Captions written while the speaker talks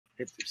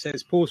It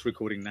says pause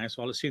recording now,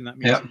 so I'll assume that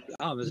means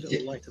there's a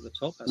little light at the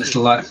top.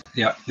 Little light,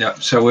 yeah.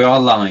 So we are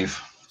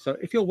live. So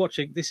if you're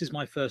watching, this is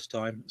my first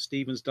time.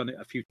 Stephen's done it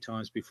a few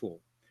times before,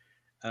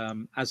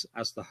 as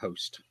the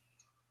host.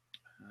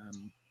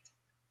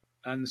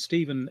 And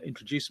Steven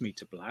introduced me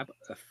to Blab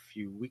a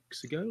few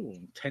weeks ago, or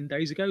 10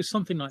 days ago,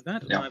 something like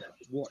that. And I've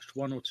watched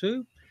one or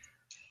two,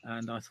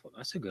 and I thought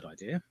that's a good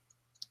idea.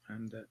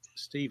 And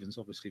Steven's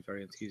obviously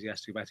very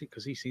enthusiastic about it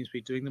because he seems to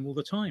be doing them all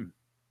the time.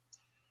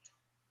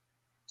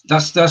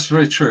 That's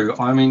very true.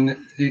 I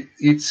mean,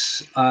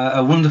 it's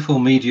a wonderful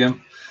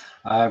medium,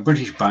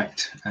 British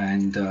backed,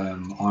 and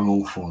I'm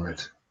all for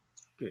it.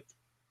 Good.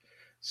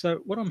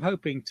 So what I'm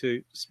hoping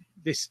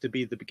this to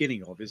be the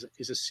beginning of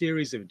is a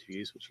series of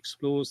interviews which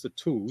explores the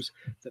tools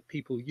that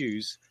people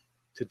use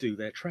to do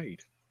their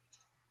trade.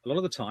 A lot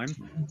of the time,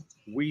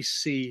 we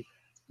see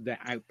their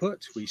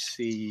output, we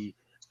see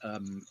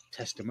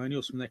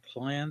testimonials from their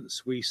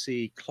clients, we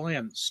see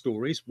client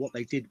stories, what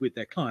they did with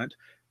their client,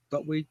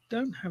 but we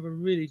don't have a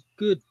really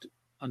good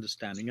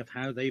understanding of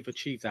how they've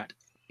achieved that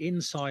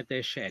inside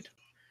their shed.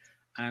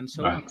 And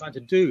so what I'm trying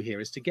to do here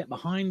is to get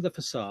behind the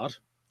facade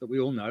that we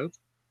all know,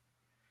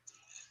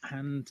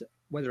 and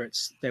whether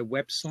it's their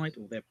website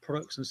or their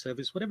products and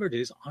services, whatever it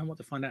is, I want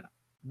to find out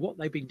what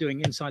they've been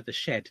doing inside the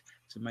shed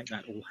to make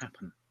that all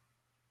happen.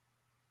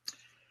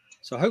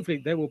 So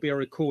hopefully there will be a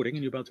recording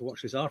and you'll be able to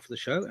watch this after the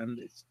show. And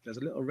there's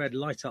a little red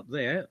light up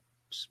there.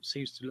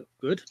 Seems to look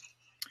good.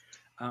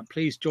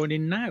 Please join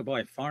in now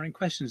by firing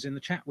questions in the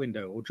chat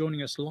window or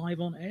joining us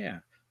live on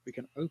air. We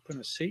can open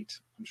a seat.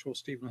 I'm sure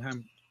Stephen will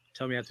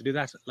tell me how to do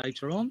that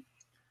later on.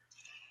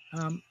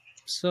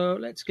 So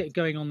let's get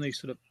going on the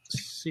sort of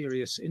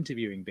serious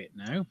interviewing bit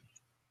now.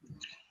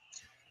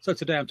 So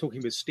today I'm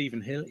talking with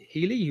Steven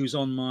Healey, who's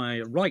on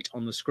my right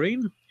on the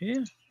screen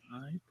here.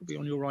 He'll be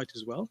on your right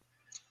as well.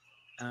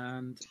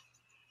 And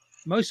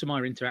most of my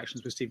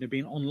interactions with Steven have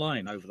been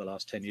online over the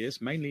last 10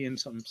 years, mainly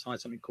inside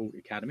something called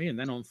Academy, and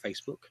then on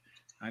Facebook,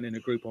 and in a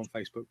group on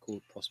Facebook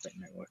called Prospect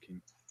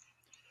Networking.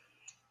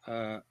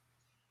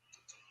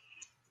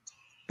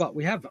 But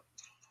we have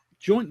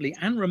jointly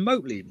and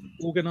remotely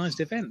organized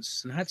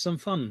events and had some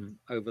fun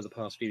over the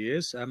past few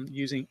years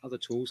using other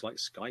tools like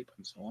Skype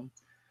and so on.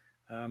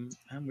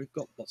 And we've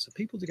got lots of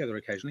people together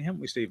occasionally,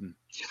 haven't we, Stephen?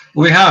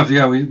 We have,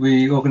 yeah.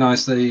 We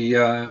organised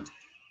the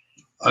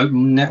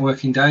open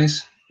networking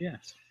days.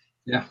 Yes.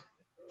 Yeah,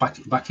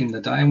 back in the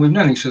day. And we've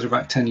known each other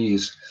about 10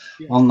 years,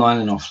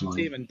 online and offline. It's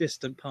even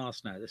distant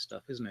past now, this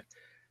stuff, isn't it?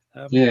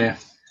 Yeah.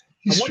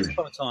 Once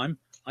upon a time,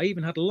 I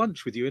even had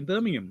lunch with you in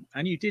Birmingham,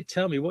 and you did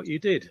tell me what you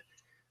did.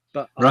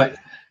 But right.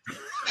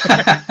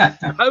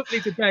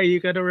 Hopefully today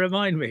you're going to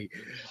remind me.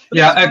 But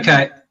yeah,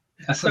 okay.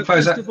 I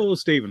suppose first of all,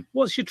 Stephen,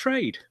 what's your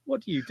trade?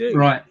 What do you do?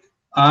 Right.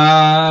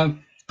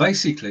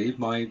 Basically,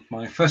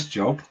 my first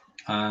job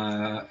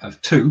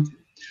of two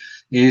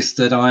is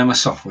that I am a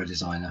software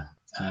designer,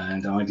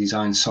 and I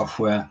design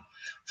software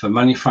for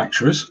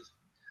manufacturers,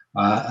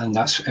 and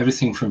that's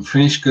everything from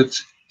finished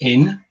goods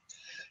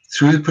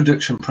through the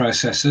production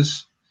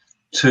processes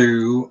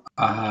to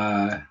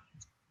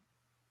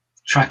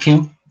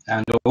tracking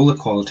and all the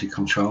quality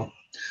control,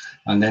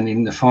 and then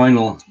in the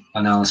final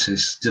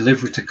analysis,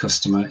 delivery to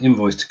customer,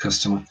 invoice to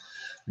customer,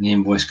 and the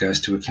invoice goes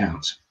to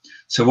accounts.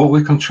 So what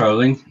we're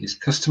controlling is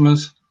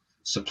customers,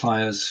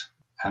 suppliers,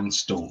 and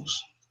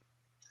stores.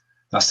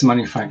 That's the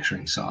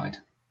manufacturing side.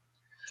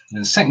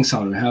 And the second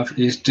side we have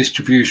is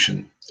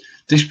distribution.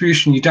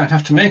 Distribution, you don't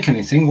have to make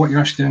anything. What you're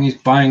actually doing is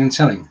buying and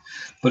selling.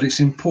 But it's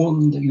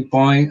important that you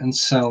buy and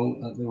sell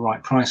at the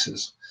right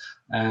prices.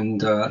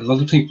 And a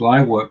lot of people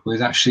I work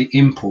with actually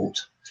import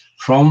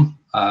from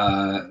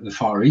the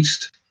Far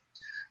East,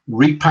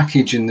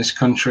 repackage in this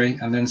country,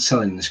 and then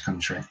sell in this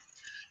country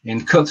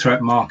in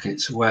cutthroat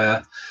markets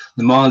where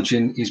the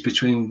margin is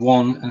between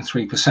 1% and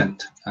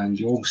 3%. And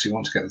you obviously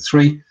want to get the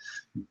 3.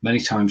 Many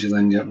times you'll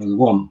end up with a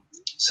 1.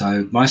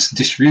 So my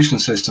distribution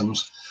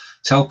systems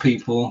tell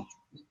people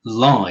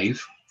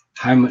live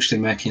how much they're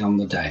making on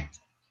the day.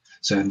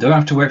 So they don't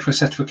have to wait for a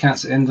set of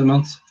accounts at the end of the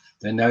month.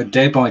 They know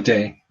day by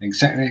day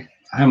exactly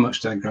how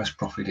much their gross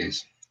profit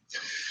is.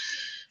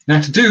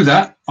 Now to do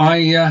that, I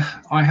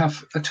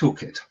have a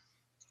toolkit.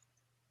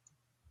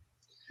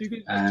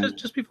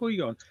 Just before you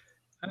go on,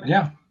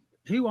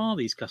 who are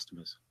these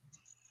customers?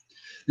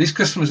 These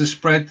customers are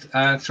spread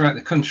throughout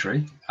the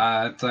country.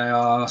 They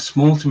are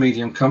small to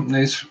medium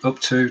companies up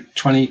to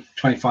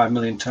 25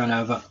 million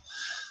turnover,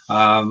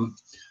 and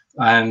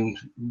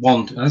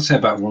I'd say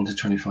about 1 to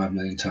 25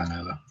 million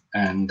turnover,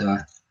 and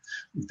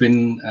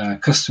been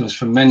customers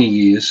for many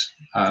years.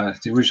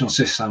 The original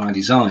system I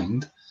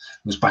designed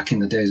was back in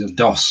the days of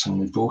DOS, and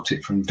we brought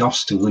it from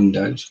DOS to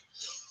Windows,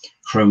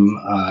 from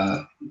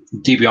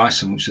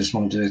DB-ISOM, which is a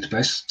small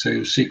database,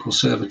 to SQL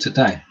Server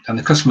today, and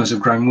the customers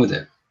have grown with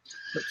it.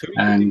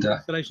 And the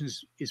installation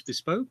is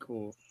bespoke,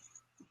 or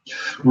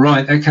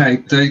right? Okay,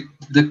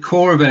 the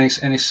core of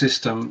any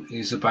system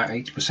is about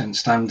 80%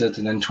 standard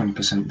and then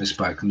 20%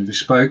 bespoke, and the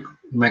bespoke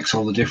makes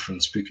all the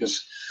difference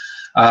because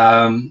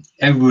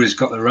everybody's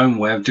got their own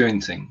way of doing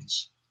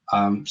things.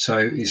 So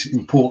it's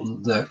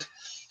important that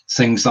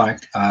things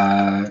like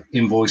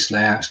invoice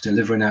layouts,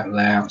 delivery note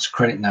layouts,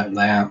 credit note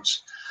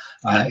layouts,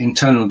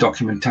 internal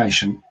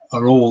documentation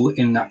are all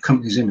in that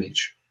company's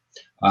image.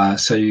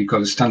 So you've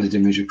got a standard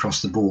image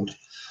across the board.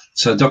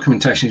 So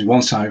documentation is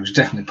one side, which is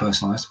definitely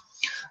personalized.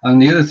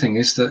 And the other thing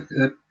is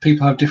that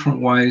people have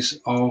different ways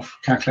of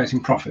calculating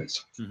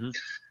profits.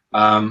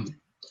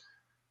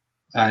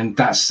 And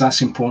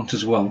that's important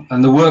as well.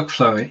 And the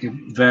workflow,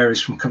 it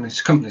varies from company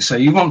to company. So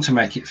you want to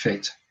make it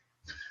fit.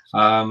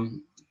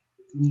 One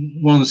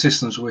of the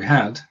systems we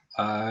had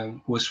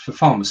was for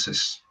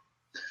pharmacists.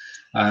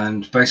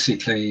 And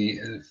basically,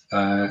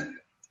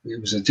 it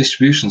was a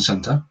distribution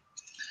center.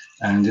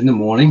 And in the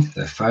morning,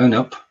 they phone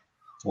up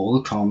all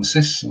the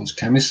pharmacists and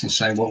chemists and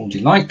say, what would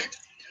you like?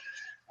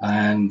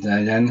 And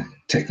they then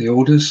take the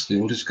orders. The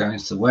orders go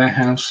into the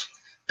warehouse.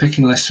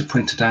 Picking lists are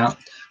printed out.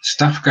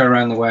 Staff go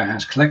around the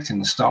warehouse collecting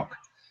the stock,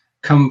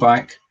 come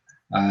back,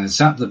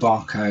 zap the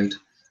barcode,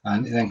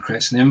 and it then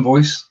creates an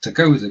invoice to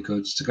go with the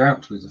goods, to go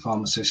out with the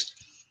pharmacist,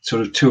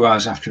 sort of 2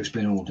 hours after it's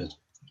been ordered.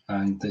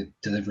 And the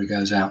delivery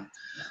goes out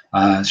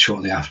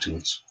shortly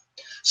afterwards.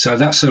 So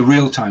that's a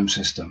real-time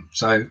system.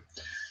 So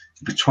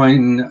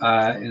between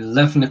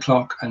 11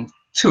 o'clock and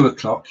 2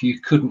 o'clock, you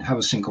couldn't have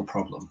a single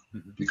problem.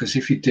 Because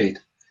if you did,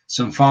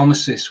 some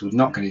pharmacist would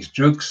not get his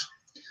drugs,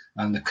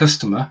 and the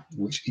customer,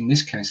 which in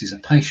this case is a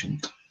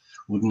patient,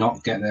 would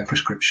not get their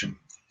prescription.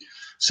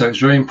 So it's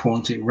very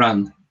important it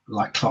ran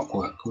like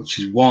clockwork, which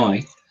is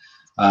why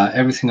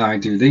everything I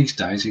do these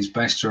days is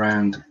based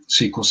around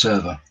SQL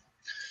Server,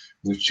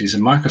 which is a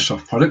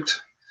Microsoft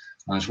product.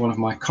 As one of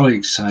my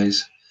colleagues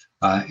says,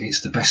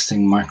 it's the best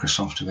thing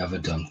Microsoft have ever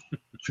done.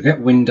 Forget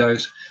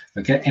Windows,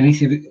 forget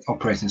anything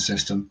operating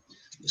system.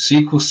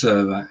 SQL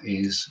Server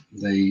is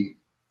the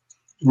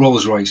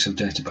Rolls-Royce of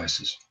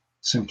databases.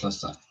 Simple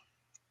as that.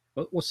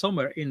 Well,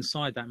 somewhere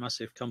inside that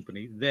massive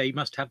company, they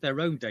must have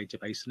their own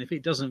database, and if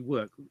it doesn't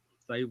work,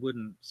 they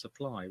wouldn't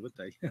supply, would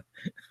they?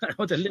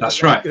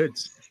 That's right.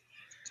 Goods.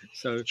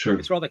 So true.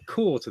 It's rather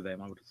core to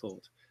them, I would have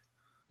thought.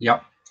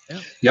 Yeah,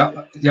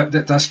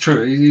 that's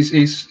true.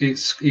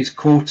 It's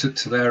core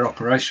to their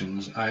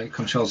operations. It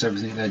controls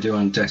everything they do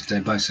on a day-to-day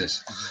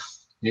basis.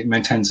 It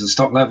maintains the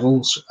stock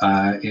levels.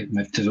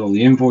 It does all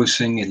the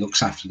invoicing. It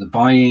looks after the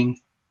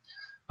buying.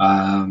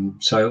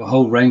 So a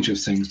whole range of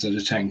things that are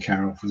taken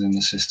care of within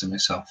the system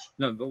itself.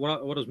 No, but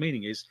what I was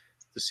meaning is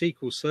the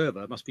SQL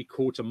Server must be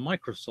core to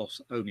Microsoft's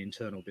own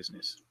internal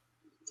business.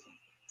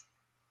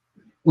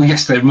 Well,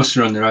 yes, they must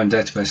run their own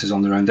databases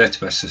on their own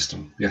database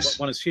system. Yes.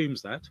 One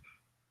assumes that.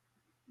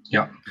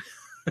 Yeah.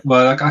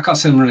 Well, I can't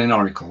say them running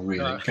Oracle,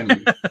 really. Can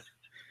you?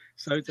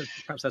 So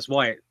perhaps that's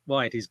why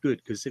it is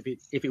good, because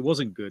if it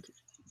wasn't good,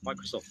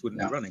 Microsoft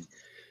wouldn't be running.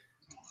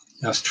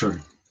 That's true.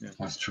 Yeah.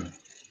 That's true.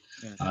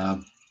 Yeah.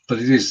 But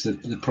it is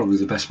probably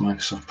the best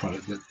Microsoft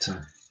product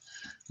that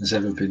has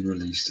ever been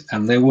released,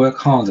 and they work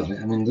hard on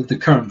it. I mean, the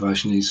current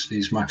version is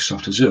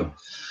Microsoft Azure,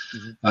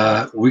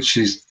 which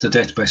is the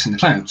database in the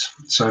clouds.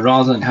 So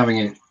rather than having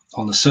it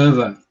on the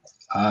server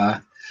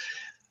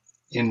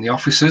in the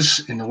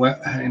offices in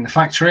the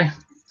factory,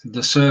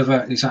 the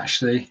server is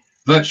actually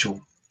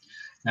virtual,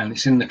 and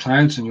it's in the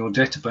clouds, and your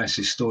database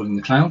is stored in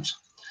the clouds,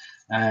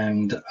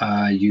 and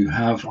you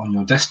have on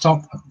your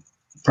desktop a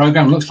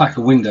program looks like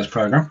a Windows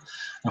program.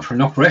 And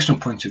from an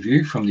operational point of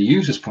view, from the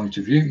user's point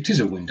of view, it is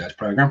a Windows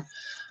program,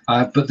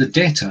 but the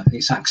data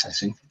it's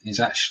accessing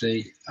is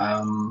actually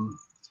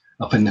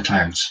up in the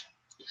clouds.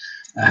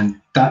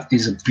 And that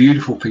is a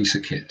beautiful piece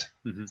of kit,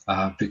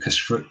 because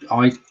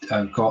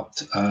I've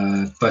got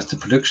both the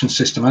production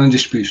system and the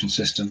distribution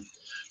system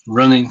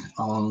running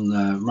on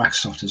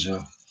Microsoft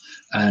Azure,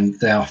 and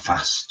they are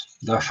fast.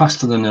 They're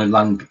faster than a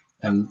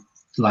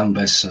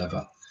land-based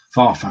server,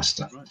 far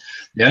faster. Right.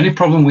 The only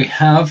problem we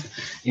have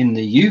in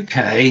the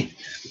UK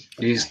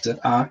is that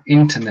our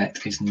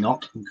internet is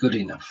not good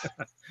enough.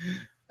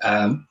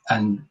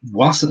 And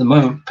whilst at the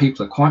moment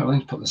people are quite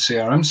willing to put the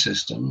CRM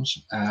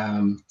systems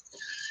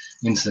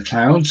into the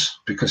clouds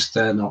because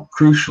they're not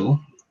crucial,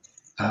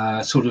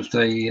 sort of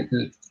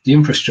the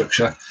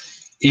infrastructure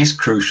is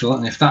crucial,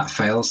 and if that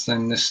fails,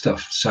 then there's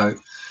stuff. So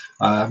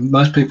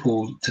most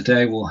people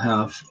today will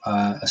have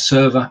a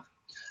server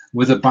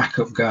with a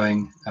backup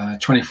going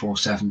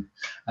 24/7,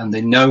 and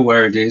they know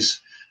where it is,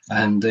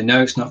 and they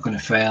know it's not going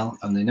to fail,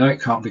 and they know it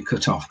can't be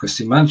cut off.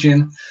 Because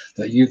imagine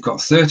that you've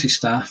got 30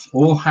 staff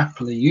all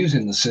happily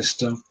using the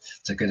system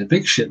to get a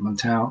big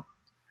shipment out,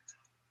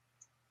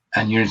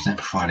 and your internet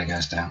provider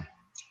goes down.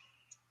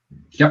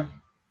 Yep.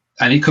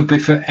 And it could be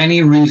for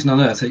any reason on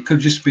earth. It could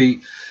just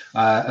be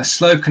a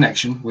slow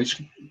connection,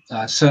 which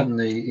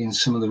certainly in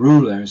some of the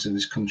rural areas of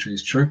this country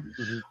is true,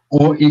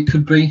 or it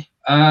could be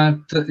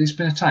that it's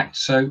been attacked.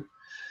 So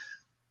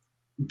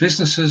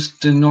businesses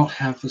do not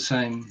have the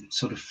same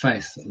sort of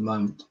faith at the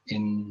moment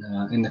in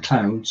the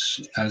clouds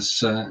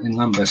as in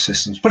land-based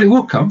systems, but it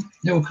will come.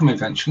 It will come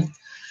eventually,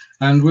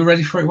 and we're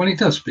ready for it when it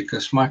does,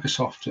 because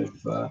Microsoft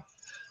have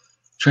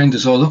trained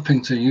us all up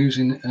into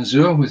using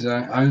Azure with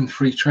our own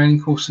free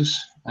training courses,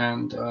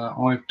 and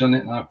I've done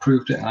it and I've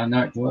proved it and I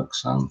know it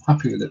works. I'm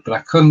happy with it, but I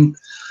couldn't,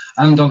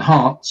 hand on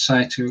heart,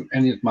 say to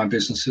any of my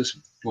businesses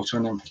or to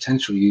any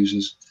potential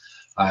users,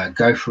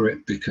 go for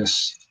it,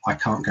 because I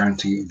can't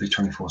guarantee it will be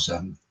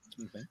 24/7.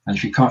 Okay. And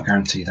if you can't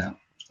guarantee that,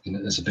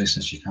 as a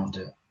business, you can't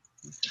do it.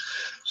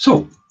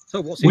 So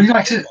what's would in you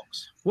like to?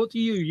 Wilcox? What do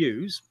you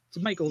use to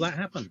make all that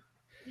happen?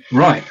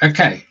 Right.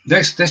 Okay.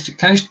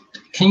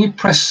 Can you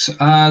press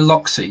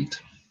lock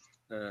seat?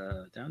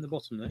 Down the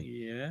bottom there.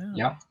 Yeah.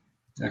 Yeah.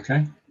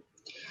 Okay.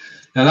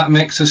 Now that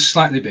makes us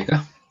slightly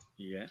bigger.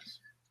 Yes.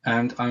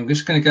 And I'm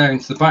just going to go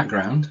into the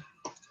background,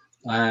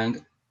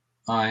 and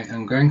I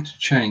am going to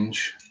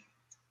change.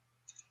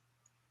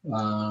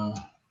 Hang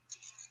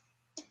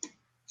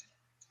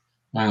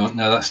on.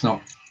 No, that's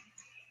not.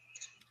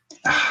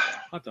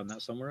 I've done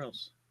that somewhere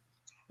else,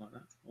 like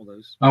that. All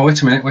those. Oh,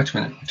 wait a minute.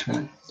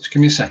 Just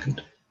give me a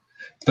second.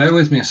 Bear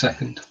with me a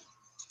second.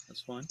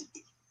 That's fine.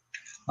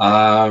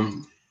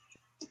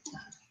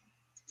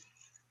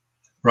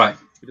 Right.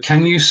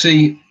 Can you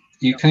see?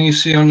 Can you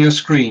see on your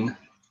screen?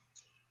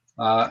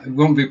 It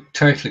won't be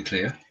totally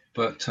clear,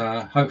 but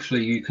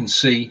hopefully you can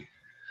see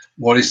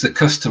what is the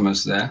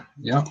customers there.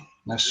 Yeah.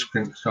 Let's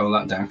scroll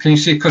that down. Can you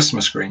see a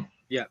customer screen?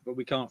 Yeah, but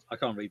I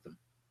can't read them.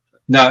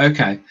 No,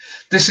 okay.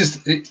 This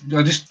is it.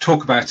 I'll just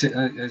talk about it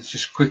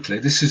just quickly.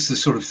 This is the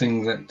sort of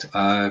thing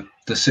that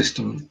the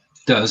system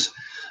does.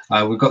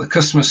 We've got the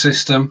customer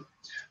system.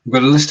 We've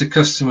got a list of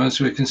customers.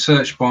 We can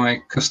search by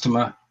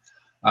customer.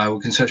 We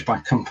can search by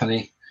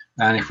company.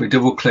 And if we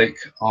double click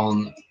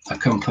on a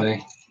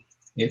company,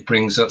 it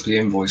brings up the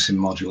invoicing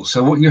module.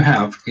 So what you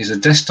have is a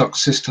desktop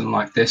system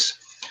like this,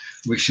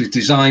 which is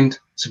designed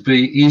to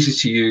be easy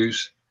to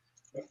use,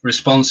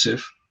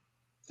 responsive,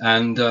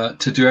 and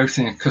to do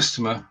everything a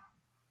customer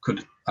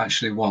could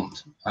actually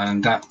want.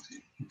 And that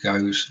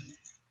goes,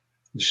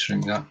 let's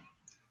shrink that.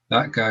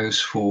 That goes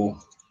for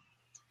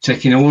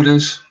taking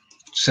orders,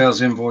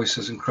 sales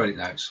invoices, and credit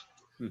notes.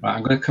 Mm-hmm. Right,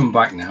 I'm going to come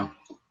back now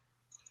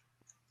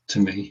to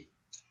me.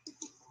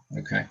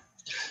 Okay,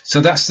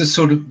 so that's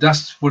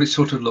what it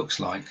sort of looks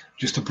like.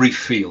 Just a brief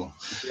feel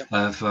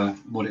of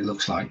what it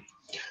looks like.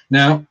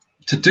 Now,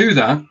 to do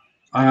that,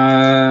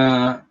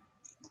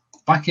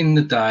 back in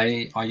the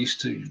day, I used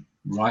to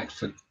write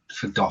for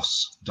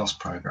DOS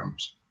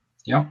programs.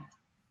 Yeah,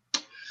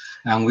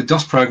 and with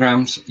DOS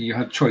programs, you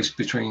had choice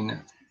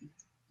between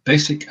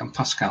BASIC and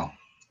Pascal.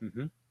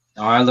 Mm-hmm.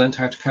 Now, I learned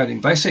how to code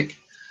in BASIC,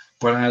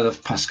 but I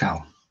love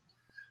Pascal.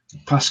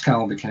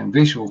 Pascal became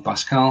Visual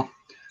Pascal,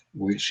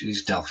 which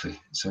is Delphi.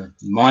 So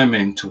my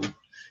main tool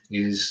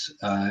is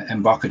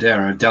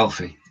Embarcadero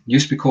Delphi. It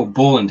used to be called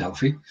Ball and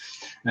Delphi,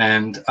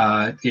 and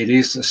it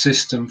is a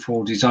system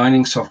for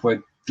designing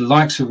software, the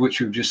likes of which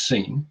you've just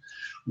seen,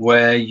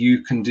 where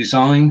you can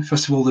design,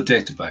 first of all, the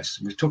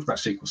database. We've talked about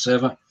SQL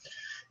Server.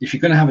 If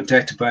you're going to have a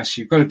database,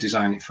 you've got to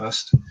design it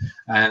first,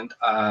 and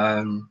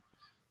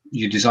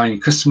you design your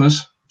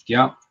customers,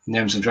 yeah,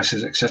 names,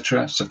 addresses,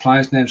 etc.,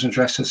 suppliers, names and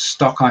addresses,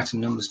 stock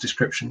item numbers,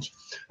 descriptions.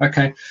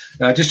 Okay,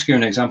 just to give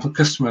an example,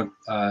 customer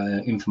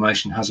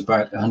information has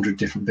about 100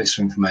 different bits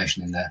of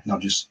information in there, not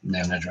just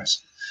name and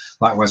address.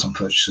 Likewise on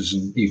purchases,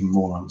 and even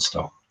more on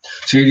stock.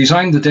 So you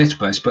design the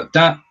database, but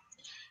that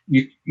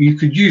you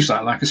could use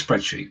that like a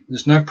spreadsheet.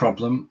 There's no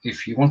problem.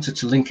 If you wanted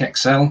to link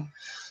Excel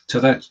to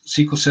that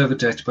SQL Server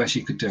database,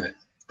 you could do it,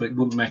 but it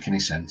wouldn't make any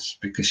sense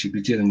because you'd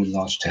be dealing with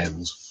large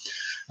tables.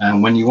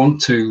 And when you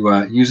want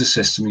to use a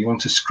system, you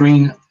want a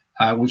screen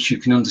which you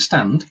can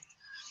understand.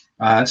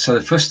 So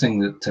the first thing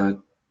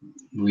that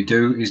we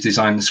do is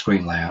design the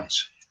screen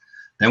layouts.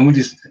 Then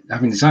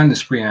having designed the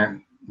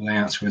screen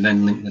layouts, we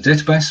then link the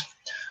database.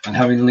 And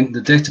having linked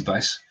the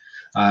database,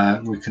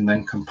 we can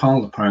then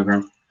compile the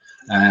program,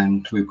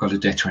 and we've got a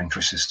data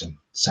entry system.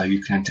 So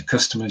you can enter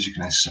customers, you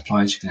can enter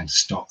suppliers, you can enter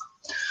stock.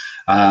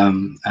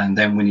 And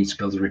then we need to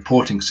build a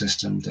reporting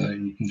system that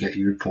you can get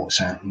your reports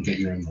out and get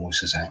your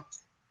invoices out.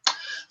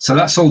 So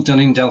that's all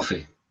done in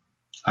Delphi,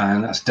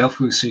 and that's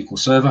Delphi with SQL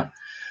Server.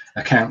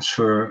 Accounts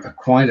for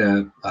quite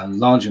a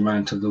large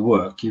amount of the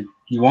work.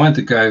 You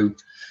either go,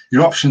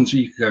 your options,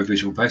 you could go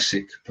Visual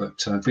Basic,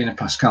 but being a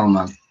Pascal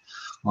man,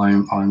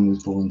 I'm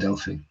with Ball and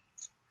Delphi.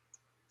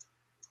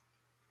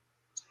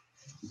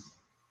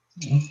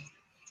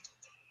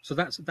 So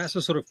that's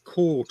a sort of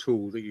core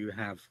tool that you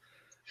have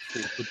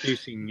for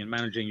producing and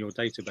managing your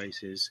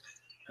databases.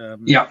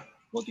 Yeah.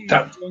 What do you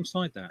have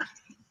alongside that?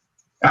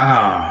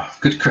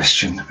 Good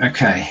question.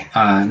 Okay,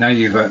 now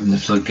you've opened the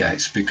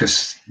floodgates,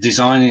 because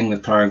designing the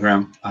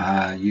program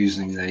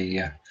using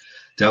the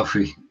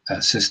Delphi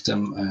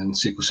system and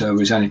SQL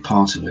Server is only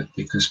part of it,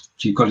 because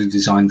you've got to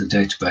design the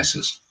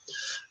databases.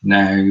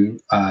 Now,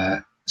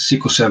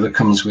 SQL Server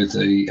comes with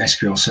the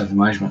SQL Server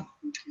Management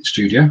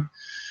Studio,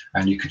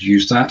 and you could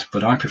use that,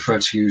 but I prefer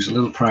to use a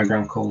little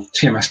program called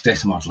TMS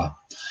Data Modeler,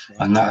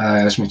 and that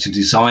allows me to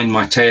design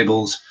my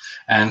tables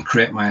and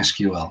create my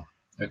SQL.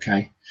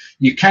 Okay,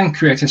 you can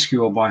create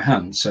SQL by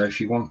hand. So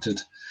if you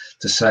wanted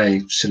to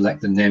say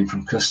select the name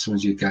from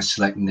customers, you'd go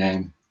select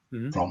name,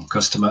 from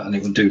customer, and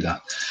it will do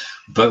that.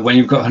 But when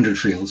you've got 100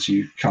 fields,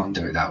 you can't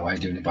do it that way.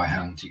 Doing it by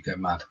hand, you go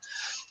mad.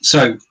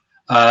 So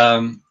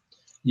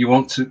you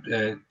want to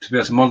be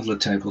able to model a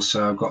table.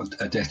 So I've got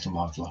a data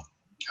modeler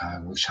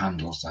which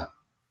handles that.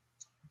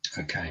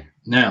 Okay.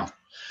 Now,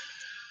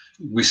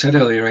 we said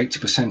earlier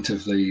 80%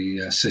 of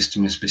the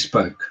system is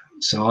bespoke.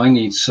 So I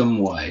need some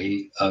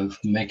way of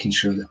making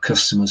sure that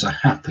customers are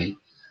happy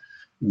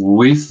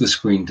with the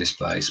screen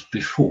displays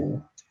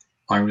before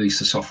I release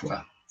the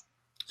software.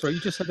 So you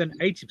just said then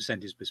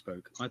 80% is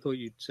bespoke. I thought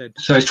you said.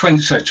 So it's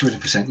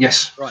 20%.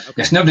 Yes. Right. Okay.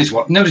 Yes. Nobody's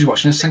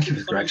watching us. Thank you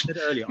for the correction.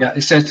 Yeah.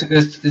 It says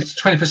it's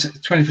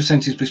 20%.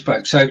 20% is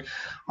bespoke. So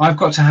I've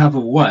got to have a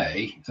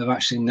way of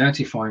actually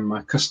notifying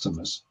my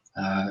customers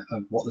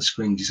of what the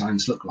screen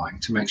designs look like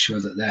to make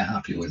sure that they're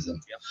happy with them.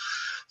 Yep.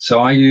 So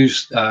I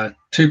use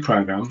two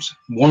programs.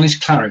 One is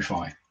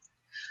Clarify.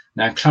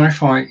 Now,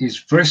 Clarify is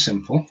very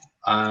simple.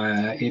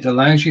 It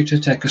allows you to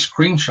take a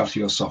screenshot of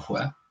your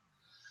software.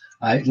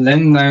 It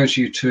then allows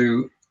you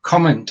to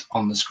comment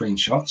on the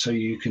screenshot, so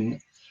you can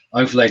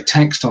overlay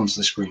text onto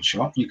the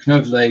screenshot. You can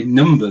overlay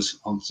numbers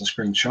onto the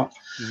screenshot,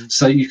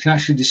 so you can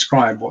actually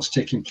describe what's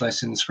taking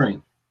place in the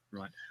screen.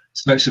 Right.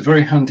 So it's a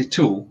very handy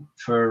tool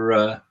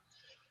for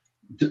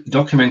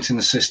documenting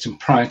the system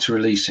prior to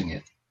releasing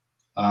it.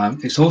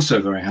 It's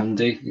also very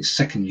handy. Its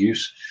second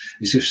use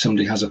is if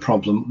somebody has a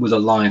problem with a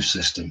live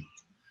system.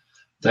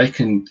 They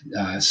can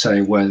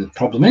say where the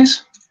problem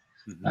is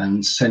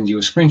and send you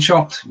a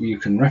screenshot. You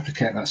can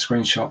replicate that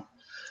screenshot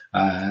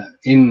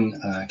in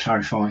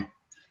Clarify,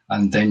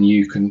 and then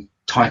you can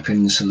type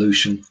in the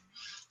solution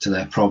to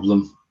their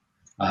problem,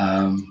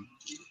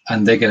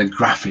 and they get a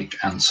graphic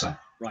answer.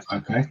 Right.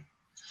 Okay.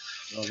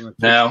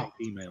 Now,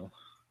 email.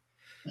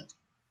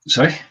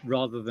 Sorry?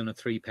 Rather than a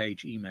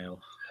 3-page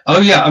email.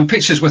 Oh yeah, and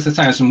pictures worth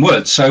 1,000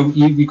 words. So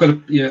you've got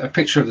a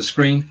picture of the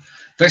screen.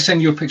 They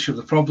send you a picture of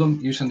the problem.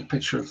 You send a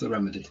picture of the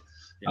remedy,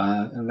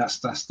 and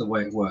that's the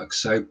way it works.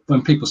 So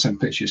when people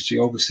send pictures to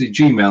you, obviously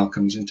Gmail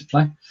comes into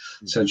play.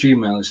 So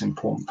Gmail is an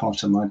important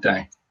part of my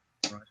day.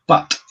 Right.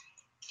 But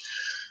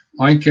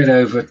I get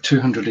over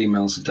 200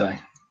 emails a day,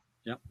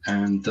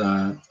 and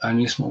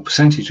only a small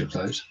percentage of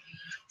those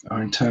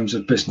are in terms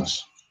of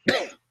business.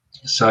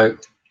 So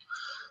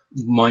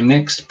my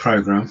next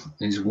program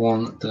is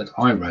one that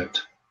I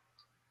wrote,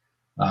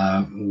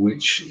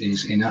 which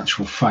is in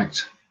actual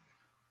fact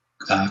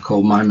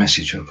called My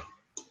Message Hub.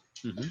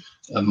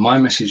 My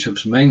Message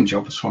Hub's main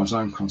job, as far as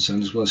I'm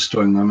concerned, as well as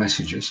storing my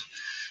messages,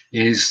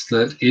 is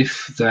that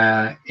if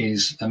there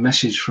is a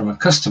message from a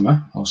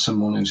customer or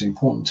someone who's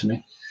important to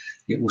me,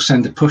 it will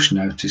send a push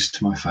notice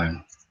to my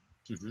phone.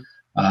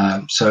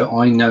 So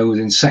I know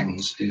within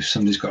seconds if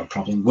somebody's got a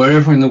problem.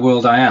 Wherever in the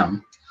world I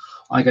am,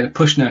 I get a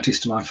push notice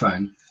to my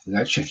phone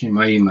without checking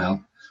my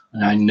email,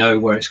 and I know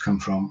where it's come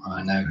from.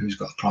 I know who's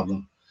got the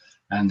problem,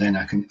 and then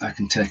I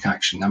can take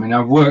action. I mean,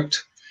 I've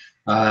worked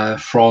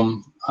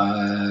from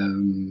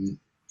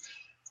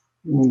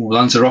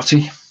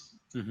Lanzarote.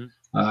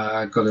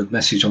 Got a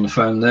message on the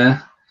phone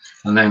there,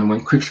 and then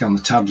went quickly on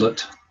the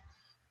tablet,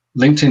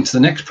 linked into the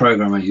next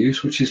program I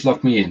use, which is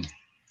Log Me In,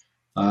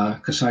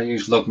 because I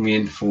use Log Me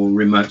In for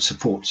remote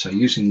support. So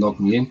using Log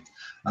Me In,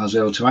 I was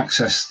able to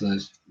access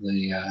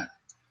the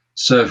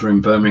server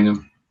in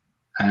Birmingham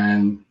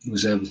and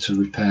was able to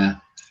repair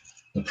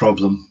the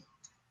problem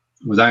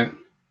without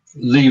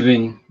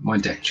leaving my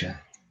deck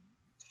chair.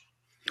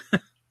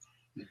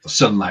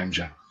 Sun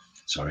lounger,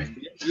 sorry.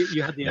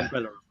 You had the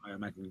umbrella, I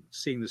imagine.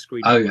 Seeing the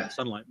screen in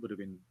sunlight would have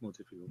been more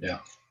difficult. Yeah.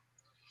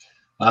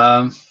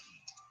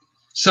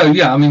 So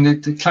yeah, I mean,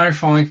 the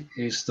Clarify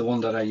is the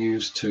one that I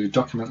use to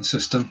document the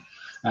system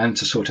and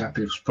to sort out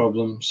people's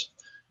problems.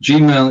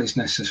 Gmail is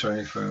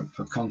necessary for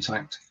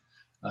contact,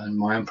 and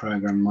my own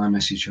program, My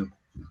Message Hub,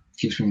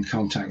 keeps me in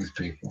contact with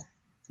people.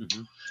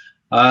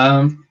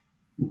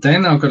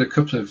 Then I've got a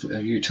couple of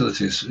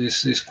utilities.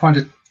 It's quite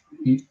a.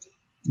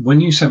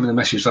 When you sent me the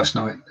message last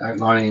night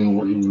outlining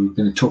what we were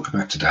going to talk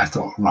about today, I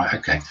thought, right,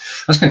 okay,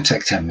 that's going to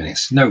take 10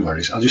 minutes. No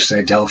worries. I'll just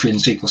say Delphi and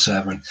SQL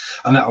Server,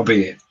 and that'll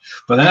be it.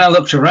 But then I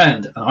looked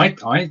around, and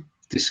I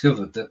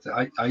discovered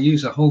that I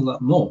use a whole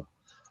lot more.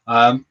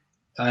 And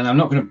I'm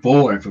not going to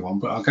bore everyone,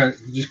 but I'll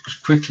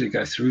just quickly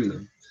go through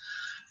them.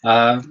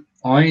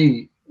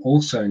 I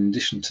also, in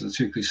addition to the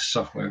two pieces of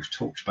software we've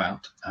talked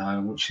about,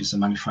 which is the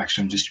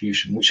manufacturing and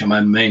distribution, which are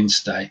my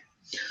mainstay.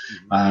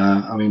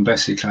 I mean,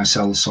 basically, I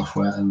sell the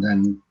software, and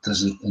then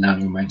there's an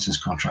annual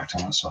maintenance contract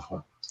on that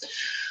software.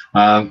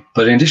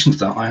 But in addition to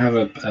that, I have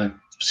a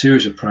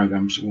series of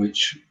programs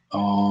which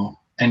are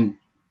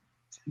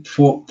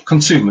for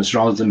consumers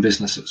rather than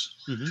businesses.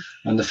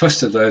 And the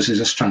first of those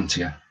is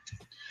Astrantia.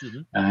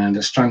 And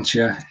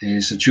Astrantia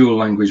is a dual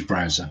language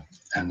browser.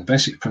 And the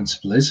basic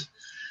principle is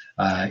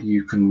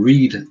you can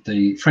read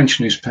the French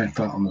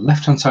newspaper on the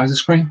left-hand side of the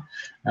screen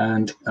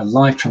and a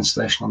live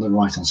translation on the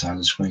right-hand side of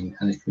the screen,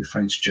 and it can be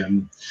French,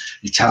 German,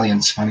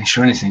 Italian, Spanish,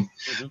 or anything.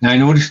 Now,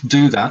 in order to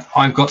do that,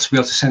 I've got to be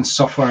able to send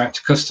software out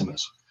to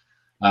customers.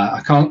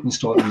 I can't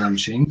install it on their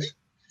machines.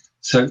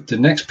 So the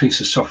next piece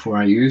of software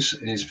I use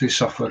is a piece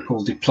of software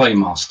called Deploy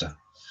Master.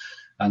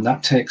 and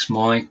that takes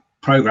my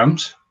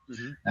programs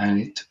Mm-hmm.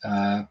 and it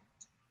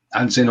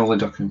adds in all the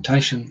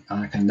documentation,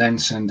 and I can then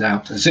send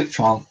out a zip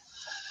file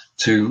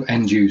to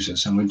end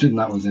users. And we've done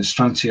that with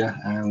Estrantia,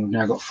 and we've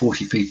now got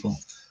 40 people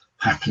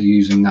happily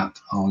using that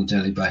on a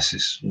daily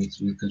basis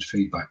with good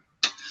feedback.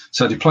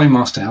 So Deploy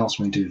Master helps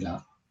me do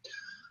that.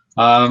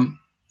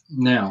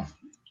 Now,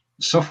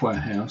 software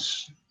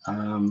house,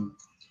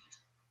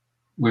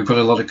 we've got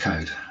a lot of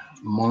code.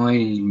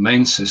 My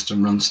main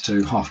system runs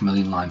to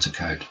 500,000 lines of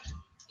code,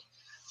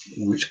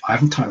 which I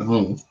haven't typed them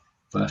all,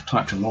 but I've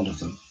typed a lot of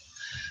them.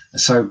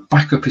 So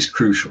backup is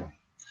crucial,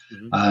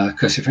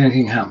 because if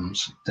anything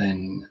happens,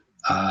 then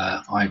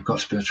I've got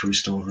to be able to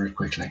restore very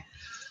quickly.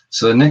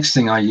 So the next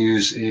thing I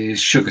use is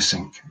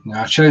SugarSync.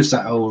 Now I chose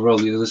that over all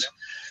the others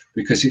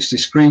because it's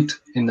discrete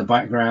in the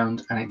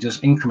background and it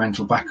does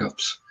incremental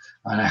backups,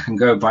 and I can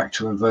go back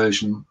to a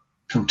version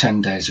from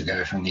 10 days ago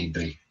if I need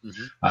be.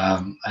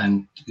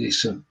 And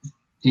it's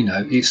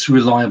it's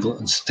reliable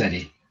and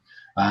steady.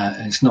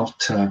 And it's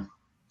not.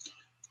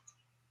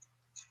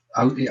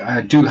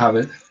 I do have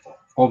it,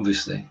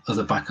 obviously,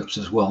 other backups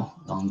as well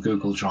on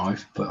Google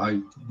Drive, but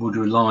I would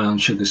rely on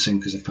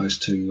SugarSync as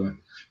opposed to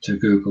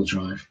Google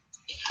Drive.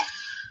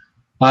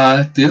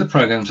 The other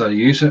programs I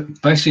use are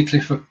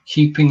basically for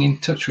keeping in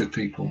touch with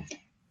people.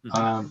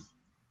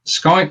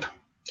 Skype,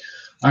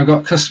 I've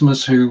got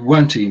customers who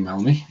won't email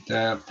me.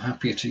 They're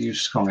happier to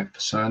use Skype.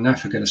 So I know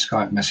if I get a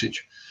Skype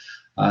message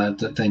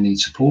that they need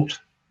support.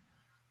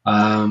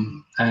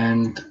 And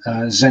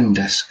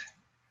Zendesk,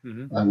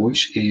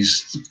 which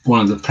is one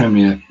of the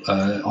premier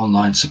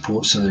online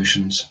support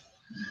solutions.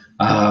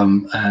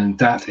 And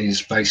that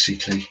is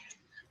basically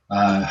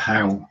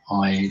how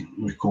I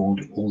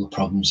record all the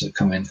problems that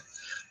come in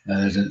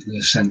that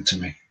are sent to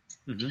me.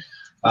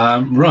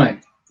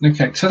 Right.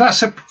 Okay, so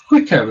that's a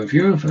quick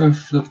overview of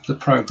the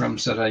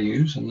programs that I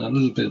use and a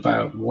little bit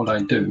about what I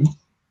do.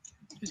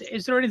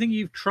 Is there anything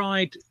you've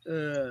tried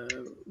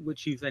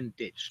which you've then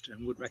ditched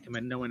and would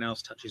recommend no one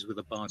else touches with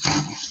a barge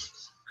pole?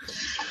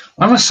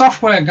 I'm a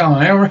software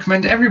guy. I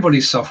recommend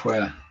everybody's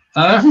software.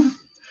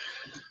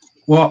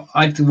 What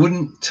I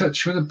wouldn't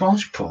touch with a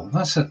barge pole.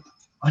 That's a...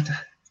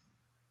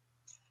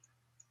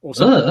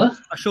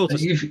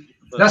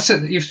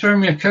 You've thrown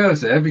me a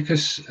curve there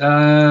because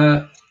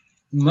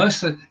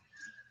most of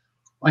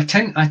I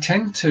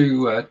tend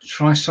to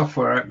try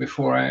software out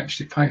before I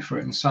actually pay for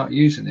it and start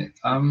using it.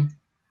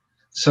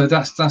 So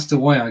that's the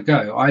way I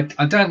go.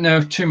 I don't know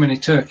of too many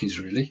turkeys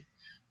really.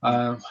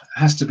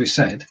 Has to be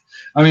said.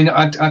 I mean,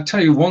 I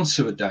tell you, once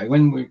of a day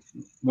when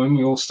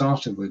we all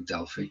started with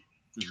Delphi,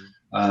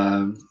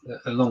 along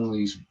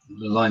the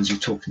lines you're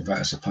talking about,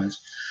 I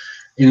suppose.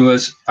 In other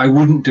words, I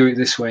wouldn't do it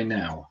this way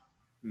now.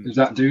 Does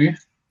that do you?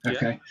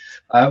 Okay.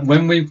 Yeah.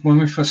 When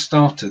we first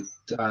started,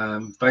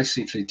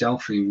 basically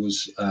Delphi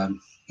was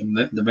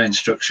the main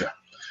structure,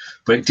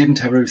 but it didn't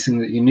have everything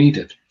that you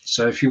needed.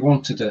 So if you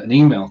wanted an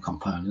email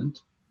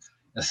component,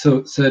 a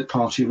third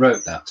party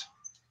wrote that.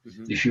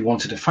 If you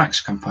wanted a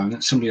fax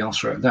component, somebody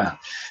else wrote that.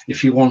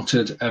 If you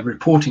wanted a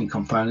reporting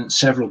component,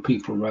 several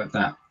people wrote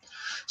that.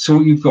 So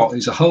what you've got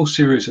is a whole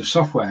series of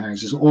software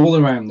houses all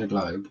around the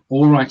globe,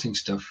 all writing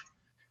stuff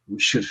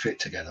which should fit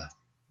together.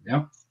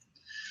 Yeah.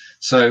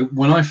 So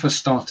when I first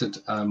started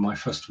my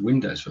first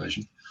Windows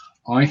version,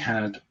 I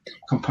had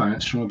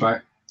components from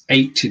about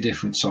 80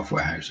 different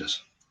software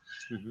houses,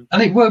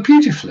 and it worked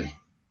beautifully.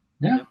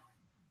 Yeah.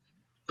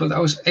 But that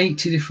was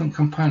 80 different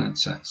component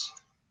sets.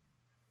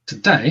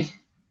 Today,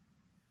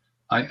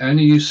 I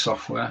only use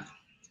software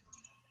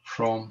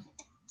from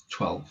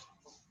 12.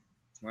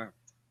 Wow.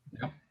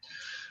 Yeah.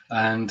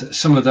 And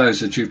some of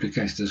those are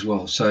duplicated as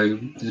well. So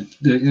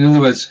in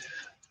other words,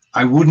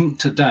 I wouldn't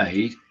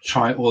today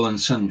try all and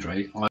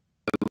sundry. I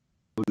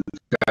would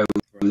go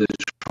with the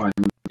try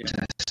and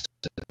test.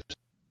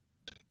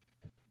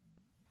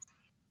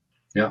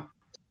 Yeah.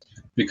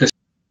 Because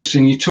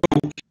when you talk,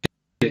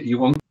 you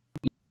want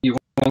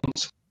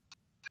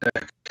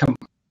a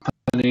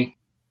company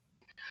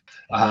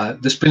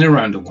that's been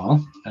around a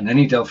while, and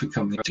any Delphi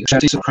company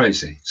is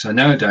crazy. So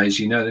nowadays,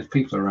 there's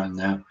people around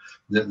now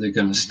that they're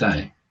going to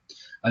stay.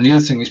 And the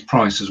other thing is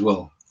price as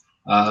well.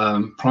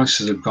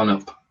 Prices have gone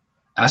up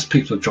as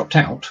people have dropped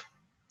out,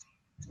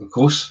 of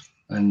course,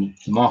 and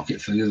the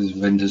market for the other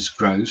vendors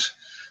grows,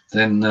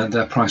 then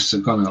their prices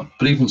have gone up.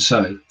 But even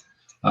so,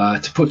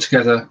 to put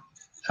together,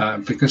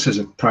 because there's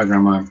a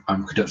program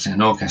I'm conducting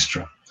an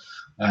orchestra,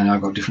 and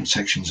I've got different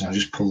sections, I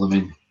just pull them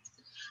in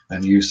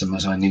and use them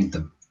as I need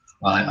them.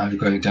 I've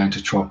got it down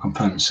to 12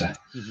 component set.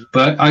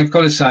 But I've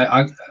got to say,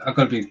 I've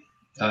got to be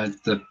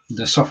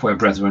the software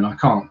brethren. I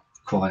can't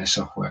call any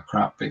software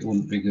crap. It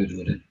wouldn't be good,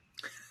 would it?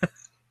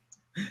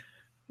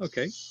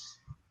 Okay.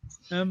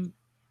 In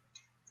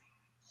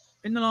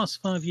the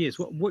last 5 years,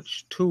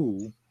 which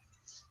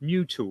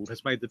new tool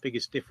has made the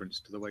biggest difference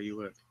to the way you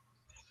work?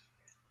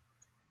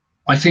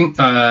 I think,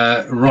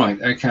 right,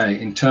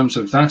 okay, in terms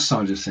of that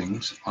side of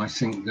things, I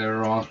think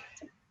there are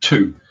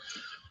two.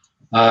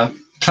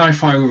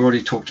 Clarify we've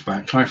already talked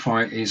about.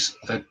 Clarify is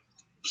a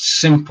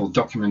simple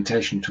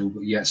documentation tool,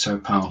 but yet so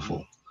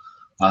powerful.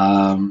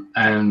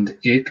 and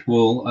it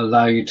will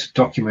allow you to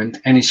document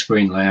any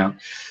screen layout.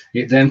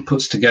 It then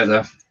puts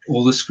together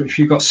all the screens. If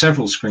you've got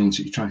several screens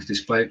that you're trying to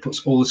display, it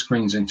puts all the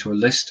screens into a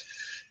list.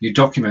 You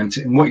document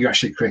it, and what you're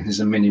actually creating is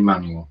a mini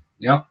manual.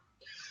 Yeah.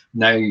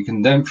 Now you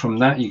can then, from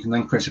that, you can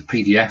then create a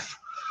PDF,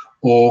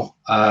 or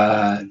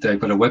they've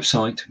got a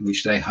website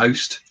which they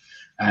host,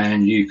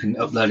 and you can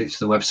upload it to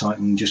the website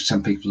and just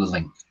send people a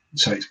link.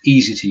 So it's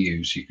easy to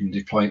use. You can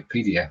deploy a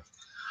PDF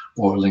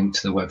or a link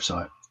to the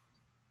website.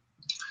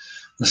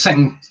 The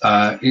second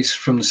is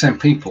from the same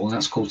people, and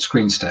that's called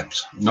Screen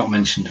Steps. Not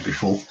mentioned it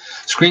before.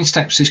 Screen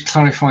Steps is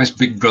Clarify's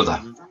big brother,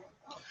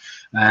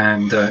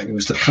 and it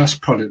was the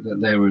first product that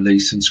they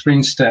released. And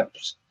Screen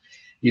Steps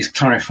is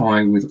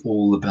Clarify with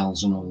all the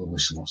bells and all the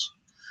whistles.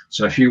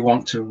 So if you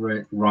want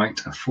to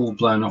write a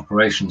full-blown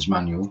operations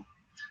manual,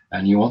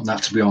 and you want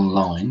that to be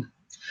online,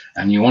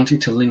 and you want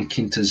it to link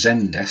into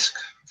Zendesk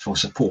for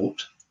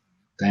support,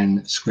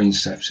 then Screen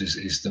Steps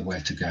is the way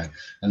to go.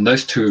 And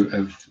those two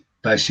have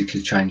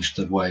basically changed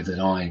the way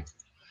that I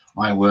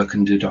work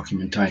and do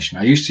documentation.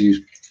 I used to use,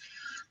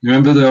 you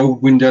remember the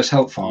old Windows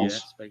help files?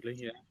 Yes, vaguely,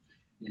 yeah.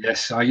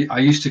 Yes, I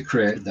used to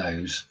create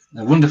those.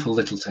 They're wonderful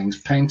little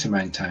things, pain to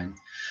maintain.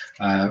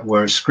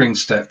 Whereas Screen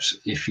Steps,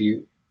 if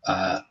you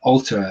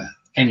alter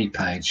any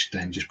page,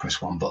 then just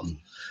press one button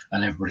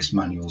and everybody's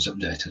manual's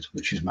updated,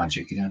 which is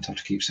magic. You don't have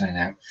to keep sending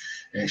out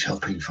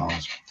HLP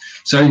files.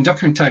 So in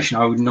documentation,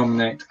 I would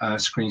nominate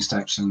Screen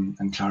Steps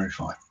and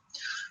Clarify.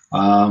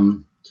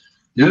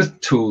 The other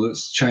tool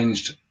that's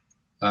changed,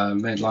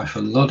 made life a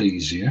lot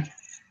easier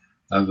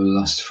over the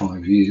last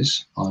 5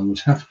 years, I would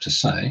have to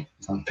say,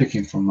 if I'm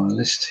picking from my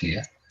list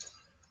here,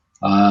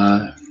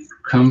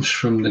 comes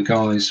from the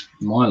guys,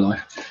 my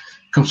life,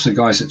 comes from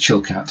the guys at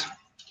Chilcat,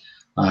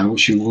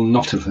 which you will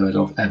not have heard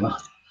of ever,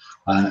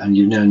 and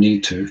you no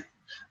need to,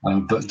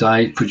 but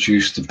they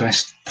produce the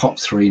best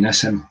POP3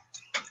 and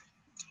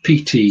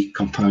SMPT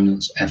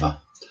components ever.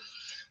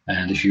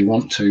 And if you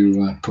want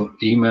to put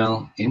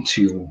email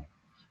into your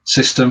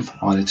system,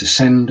 either to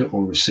send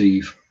or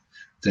receive,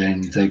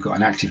 then they've got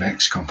an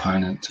ActiveX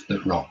component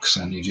that rocks,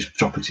 and you just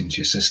drop it into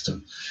your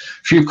system.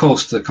 A few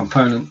calls to the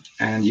component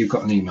and you've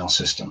got an email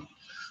system.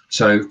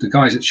 So the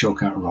guys at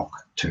Chilcat rock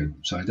too.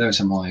 So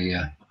those are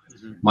my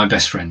my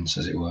best friends,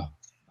 as it were,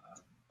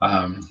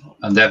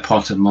 and they're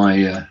part of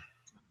my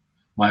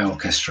my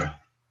orchestra.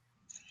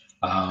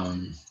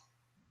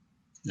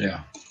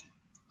 Yeah,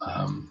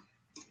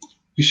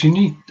 because you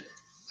need,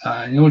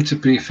 in order to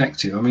be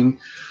effective, I mean,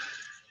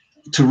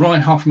 to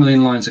write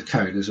 500,000 lines of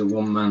code as a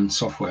one-man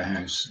software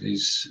house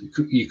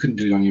you couldn't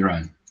do it on your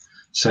own.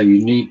 So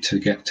you need to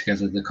get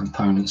together the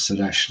components that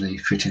actually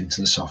fit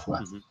into the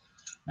software,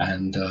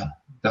 and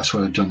that's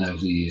what I've done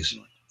over the years.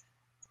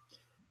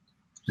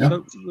 Yeah.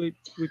 So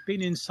we've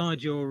been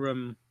inside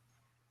your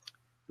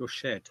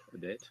shed a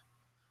bit.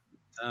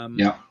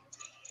 Yeah.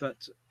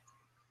 But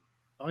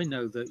I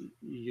know that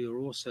you're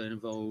also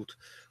involved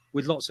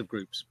with lots of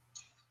groups.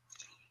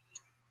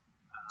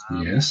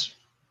 Yes.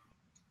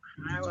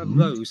 How have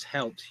those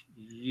helped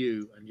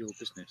you and your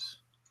business?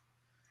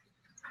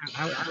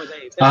 How are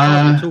they?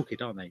 They're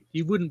talking, aren't they?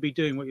 You wouldn't be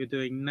doing what you're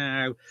doing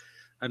now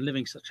and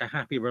living such a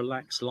happy,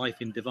 relaxed life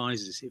in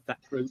Devices if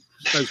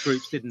those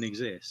groups didn't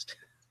exist.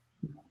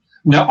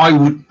 No, I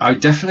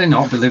would definitely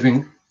not be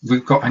living.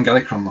 We've got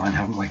Angelica online,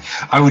 haven't we?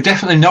 I would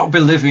definitely not be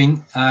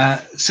living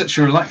such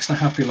a relaxed and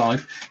happy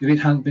life if it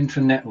hadn't been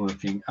for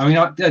networking. I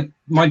mean,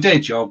 my day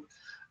job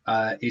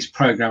is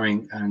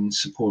programming and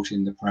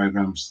supporting the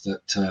programs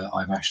that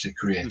I've actually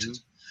created.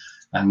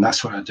 And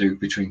that's what I do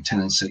between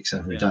 10 and 6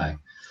 every day.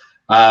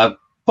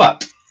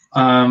 But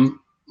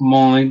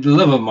my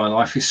love of my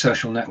life is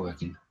social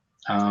networking.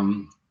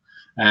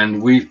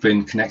 And we've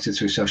been connected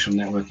through social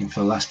networking for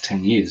the last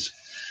 10 years.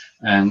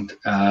 And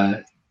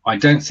I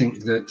don't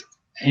think that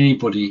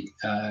anybody,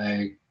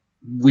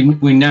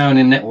 we're now in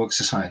a network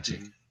society.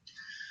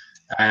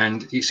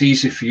 And it's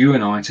easy for you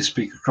and I to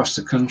speak across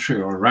the country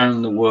or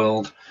around the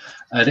world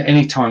at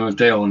any time of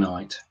day or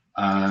night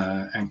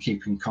and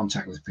keep in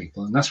contact with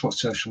people. And that's what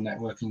social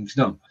networking has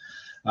done.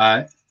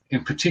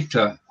 In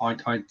particular,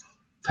 I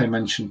pay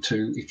mention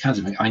to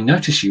Academy. I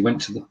noticed you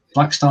went to the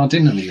Black Star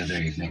dinner the other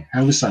evening.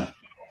 How was that?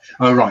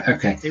 Oh, right.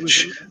 Okay.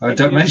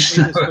 Don't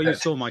mention that. Well, you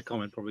saw my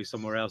comment probably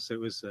somewhere else. It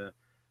was a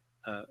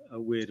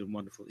weird and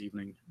wonderful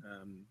evening.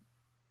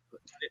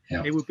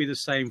 It would be the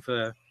same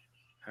for,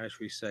 how should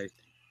we say,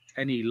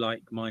 any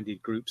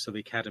like-minded groups of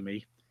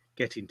Academy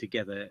getting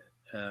together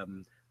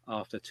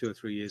after 2 or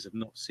 3 years of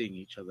not seeing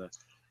each other.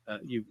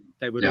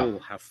 They would all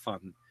have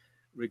fun,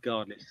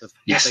 regardless of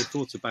what they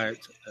thought about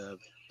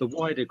the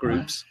wider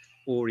groups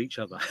or each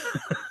other.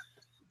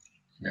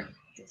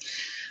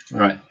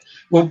 Right.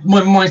 Well,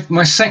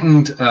 my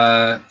second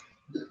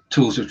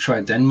tools of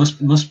trade then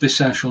must be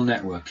social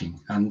networking,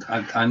 and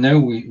I know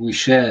we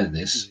share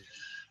this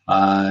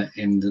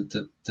in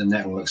the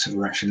networks that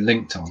we're actually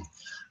linked on.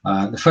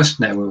 The first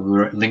network we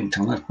were linked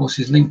on, of course,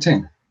 is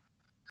LinkedIn.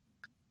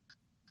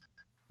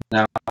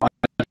 Now, I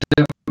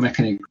don't make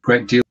any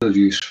great deal of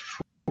use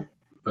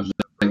of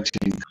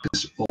LinkedIn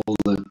because all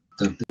the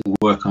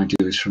work I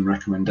do is from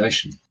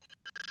recommendation.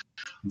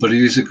 But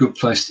it is a good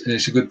place.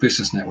 It's a good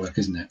business network,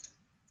 isn't it?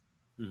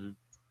 Mm-hmm.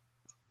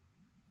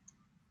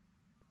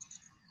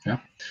 Yeah.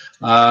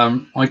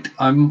 I'm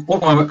all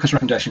my work is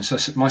recommendation. So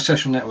my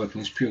social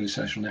networking is purely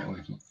social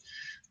networking.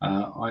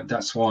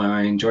 That's why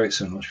I enjoy it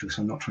so much, because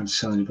I'm not trying to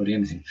sell anybody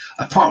anything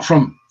apart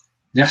from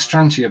the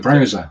Astrantia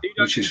browser,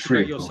 which is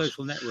free. Your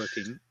social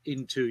networking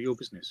into your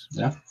business.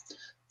 Yeah,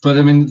 but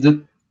I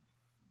mean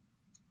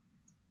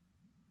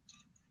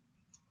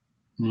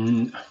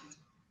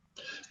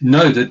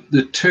no,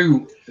 the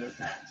two.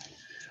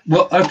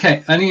 Well,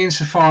 okay, only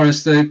insofar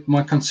as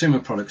my consumer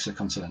products are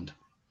concerned.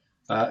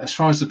 As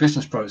far as the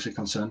business products are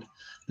concerned,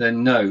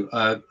 then no.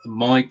 I've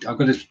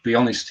got to be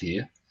honest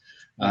here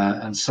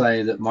and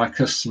say that my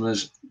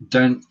customers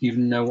don't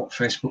even know what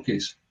Facebook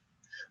is.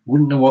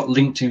 Wouldn't know what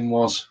LinkedIn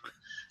was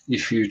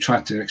if you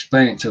tried to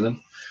explain it to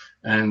them.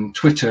 And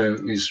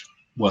Twitter is,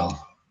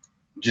 well,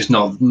 just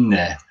not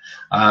there.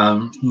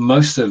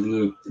 Most of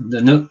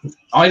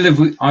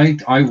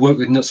I work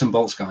with nuts and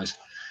bolts guys,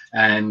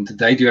 and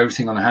they do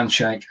everything on a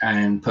handshake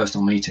and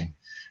personal meeting.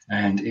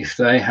 And if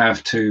they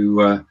have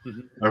to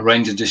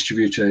arrange a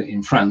distributor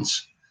in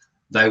France,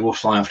 they will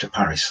fly off to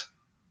Paris.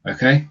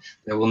 Okay,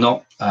 they will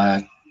not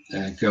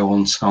go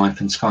on Skype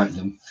and Skype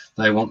them.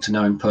 They want to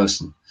know in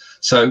person.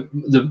 So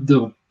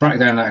the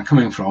background that I'm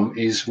coming from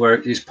is where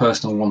it is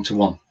personal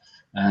one-to-one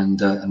and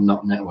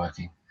not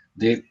networking.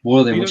 The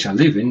world in which I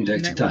live in day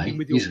to day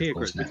is, of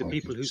course,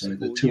 networking. So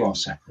the two are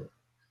separate.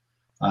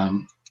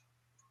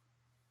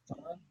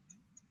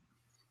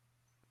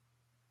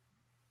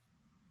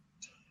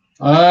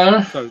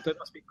 So there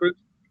must be groups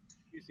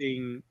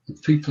using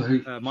people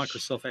who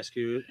Microsoft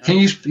SQL. Can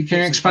you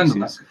expand on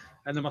that?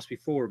 And there must be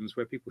forums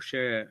where people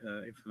share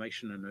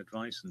information and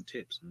advice and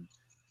tips.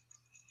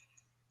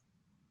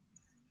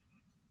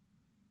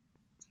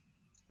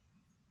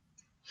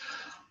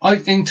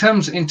 In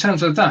terms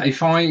of that,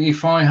 if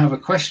I have a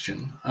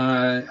question,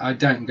 I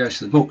don't go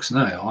to the books.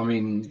 No, I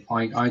mean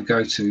I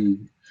go to,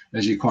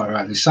 as you quite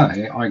rightly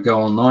say, I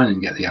go online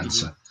and get the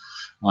answer.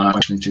 I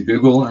question into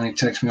Google, and it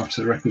takes me off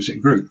to the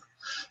requisite group.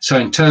 So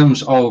in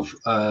terms of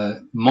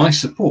my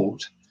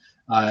support,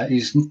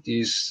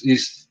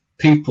 is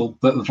people,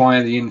 but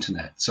via the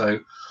internet. So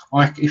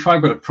if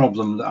I've got a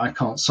problem that I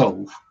can't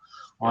solve,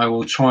 I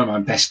will try my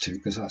best to,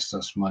 because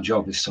that's my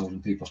job, is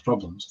solving people's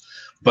problems.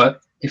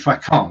 But if I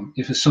can't,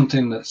 if it's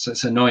something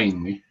that's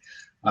annoying me,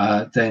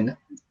 then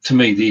to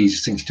me the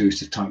easiest thing to do is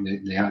to type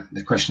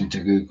the question into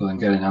Google and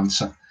get an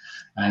answer,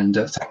 and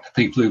thank the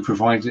people who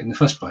provided it in the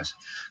first place.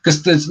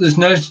 Because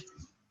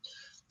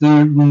there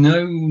are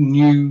no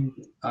new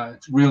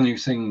real new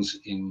things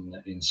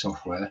in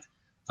software.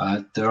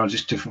 There are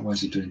just different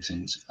ways of doing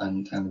things,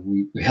 and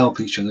we help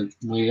each other.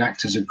 We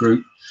act as a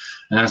group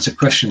and answer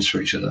questions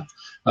for each other.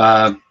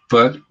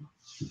 But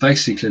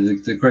basically,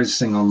 the greatest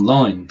thing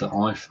online that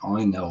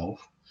I know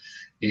of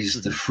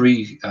is the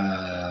free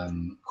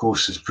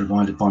courses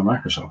provided by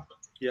Microsoft.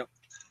 Yep.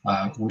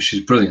 Which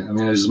is brilliant. I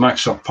mean, there's the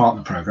Microsoft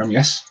Partner Program,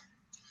 yes,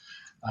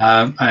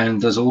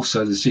 and there's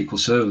also the SQL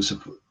Server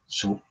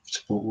support,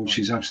 which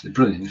is absolutely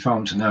brilliant. If I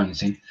want to know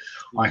anything,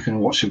 I can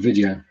watch a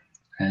video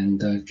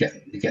and get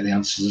the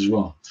answers as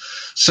well.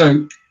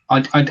 So I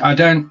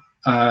don't.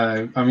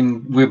 I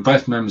mean, we're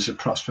both members of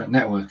Prospect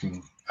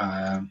Networking.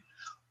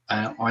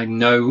 I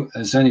know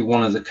there's only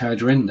one other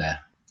coder in there,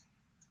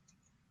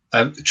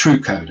 a true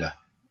coder.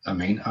 I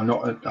mean, I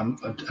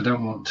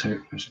don't want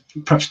to.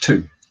 Perhaps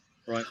two.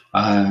 Right.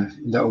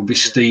 That will be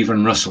Steve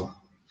and Russell.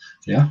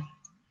 Yeah,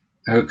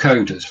 who are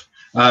coders.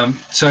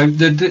 So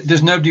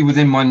there's nobody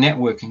within my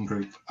networking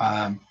group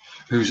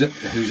who's a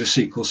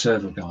SQL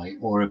Server guy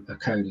or a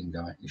coding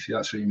guy, if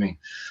that's what you mean.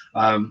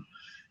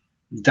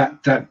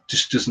 That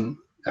just doesn't.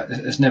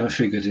 It's never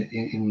figured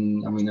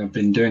in. I mean, I've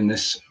been doing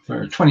this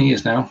for 20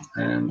 years now,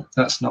 and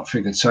that's not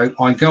figured. So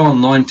I go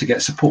online to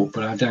get support,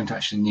 but I don't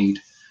actually need.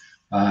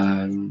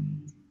 I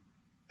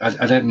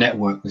don't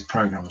network with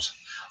programmers.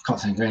 I can't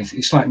think of anything.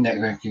 It's like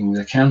networking with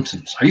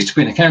accountants. I used to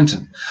be an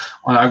accountant,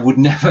 and I'd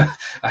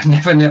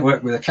never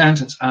network with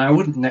accountants, and I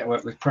wouldn't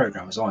network with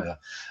programmers either.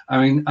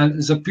 I mean, and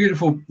there's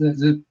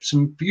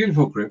some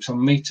beautiful groups on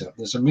Meetup.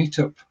 There's a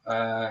Meetup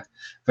of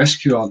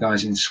SQL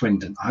guys in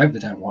Swindon. I hope they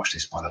don't watch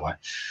this, by the way.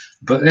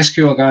 But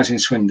SQL guys in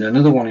Swindon,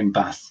 another one in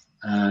Bath,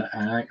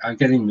 and I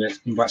get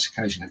invites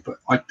occasionally, but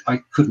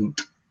I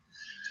couldn't.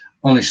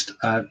 Honest,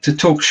 to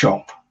talk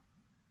shop.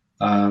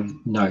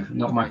 No,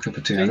 not my cup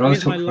of tea. I'd rather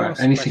talk about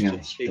anything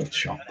else but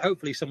shop.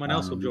 Hopefully someone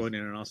else will join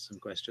in and ask some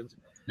questions.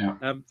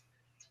 Yeah.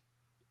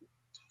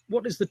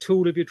 What is the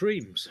tool of your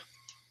dreams?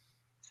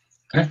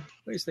 Okay.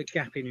 Where's the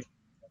gap in your...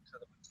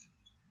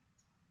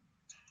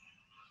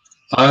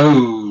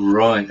 Oh,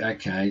 right.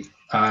 Okay.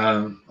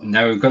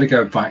 Now we've got to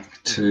go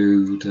back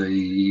to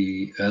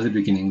the early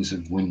beginnings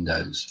of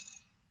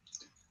Windows.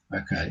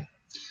 Okay.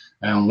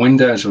 And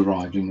Windows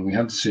arrived, and we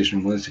had the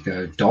decision whether to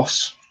go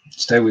DOS,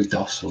 stay with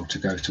DOS, or to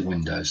go to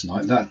Windows. And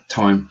at that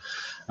time,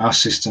 our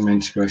system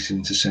integrated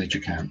into Sage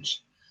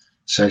accounts.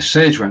 So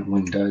Sage went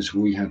Windows,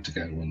 we had to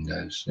go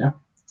Windows. Yeah.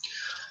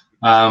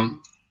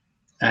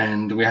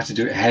 and we had to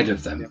do it ahead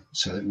of them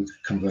so that we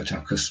could convert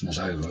our customers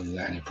over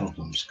without any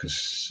problems,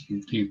 because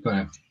you've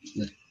got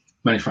the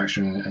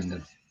manufacturing and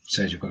the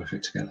sales you've got to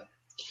fit together.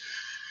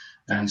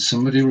 And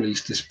somebody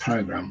released this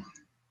program,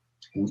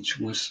 which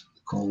was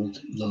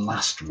called The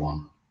Last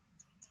One.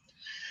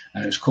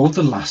 And it was called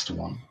The Last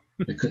One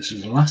because it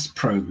was the last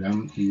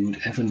program you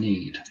would ever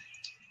need.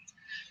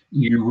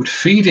 You would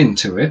feed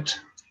into it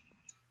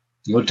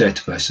your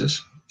databases,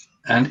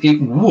 and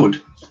it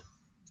would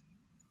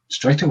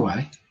straight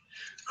away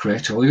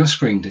create all your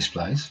screen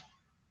displays,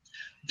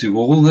 do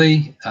all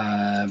the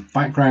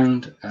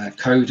background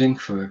coding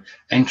for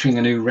entering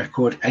a new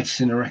record,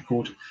 editing a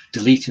record,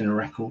 deleting a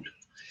record.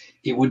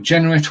 It would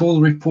generate all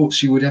the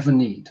reports you would ever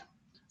need.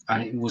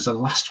 And it was the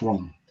last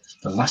one,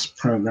 the last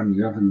program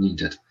you ever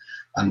needed.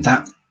 And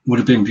that would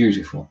have been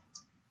beautiful.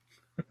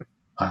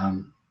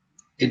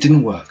 It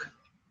didn't work.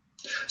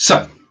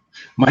 So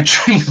my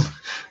dream,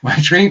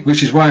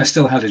 which is why I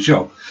still had a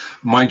job,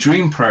 my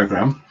dream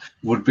program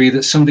would be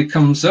that somebody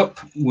comes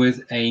up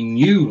with a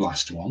new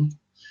last one,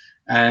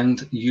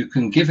 and you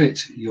can give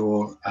it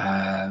your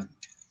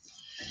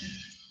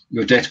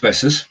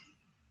databases,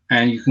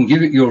 and you can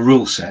give it your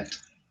rule set,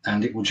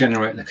 and it will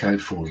generate the code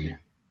for you.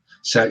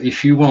 So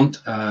if you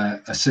want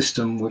a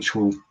system which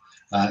will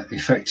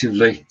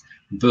effectively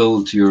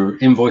build your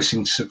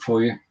invoicing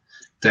for you,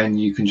 then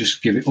you can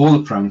just give it all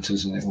the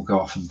parameters and it will go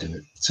off and do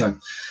it. So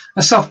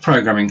a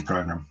self-programming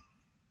program.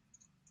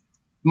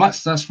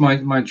 That's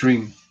my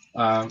dream.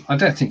 I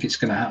don't think it's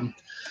going to happen.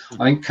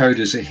 I think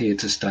coders are here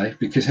to stay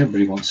because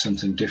everybody wants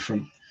something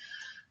different.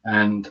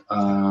 And,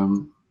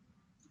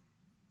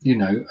 you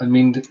know, I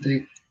mean,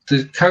 the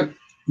code,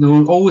 there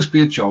will always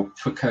be a job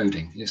for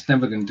coding. It's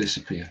never going to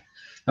disappear.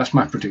 That's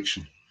my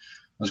prediction.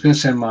 I was going to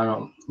say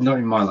not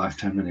in my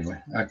lifetime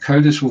anyway.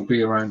 Coders will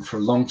be around for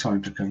a long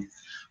time to come.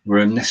 We're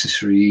a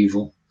necessary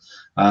evil,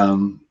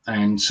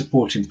 and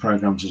supporting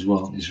programs as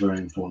well is very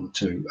important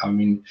too. I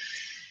mean,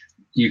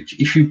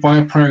 if you buy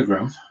a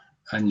program,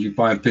 and you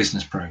buy a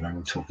business program,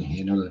 I'm talking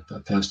here, not a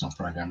personal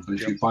program, but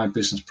if you buy a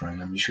business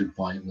program, you should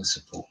buy it with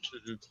support,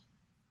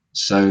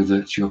 so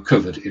that you're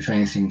covered. If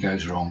anything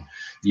goes wrong,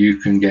 you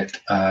can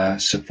get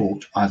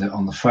support either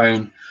on the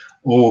phone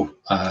or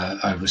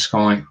over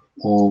Skype,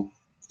 or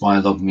by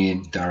log me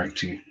in direct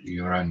to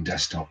your own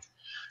desktop.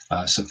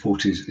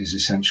 Support is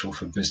essential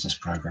for business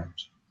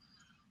programs.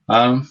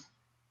 That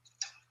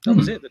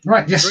was it.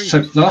 Right, yes, so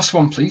the last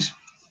one, please.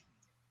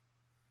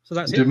 So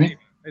that's it.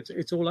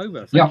 It's all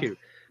over. Thank you.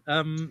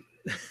 But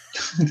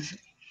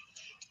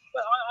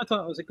I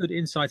thought it was a good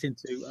insight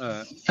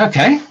into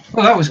okay,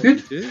 well, that was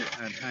good.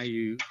 And how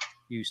you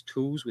use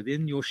tools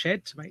within your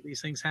shed to make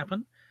these things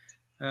happen.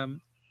 There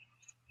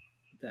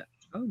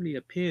only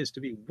appears to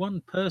be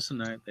one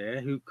person out there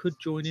who could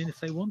join in if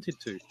they wanted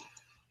to.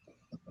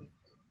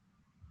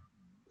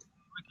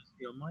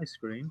 On my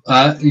screen.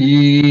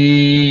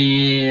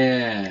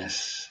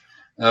 Yes.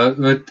 I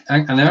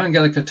know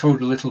Angelica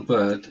told a little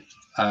bird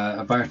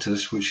about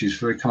us, which is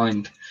very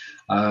kind,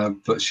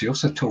 but she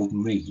also told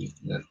me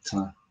that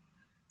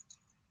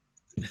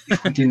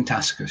if we didn't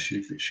ask her,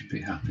 she'd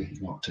be happy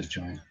not to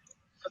join.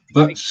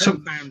 But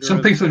some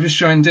people have just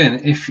joined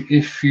in.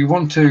 If you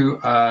want to,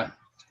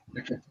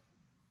 okay.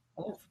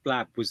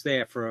 Blab was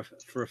there for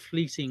a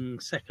fleeting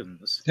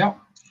seconds. Yeah.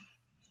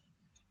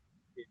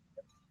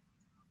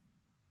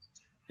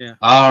 Yeah.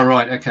 Ah,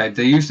 right. Okay.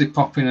 They usually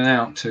pop in and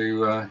out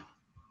to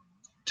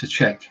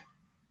check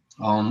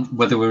on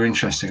whether we're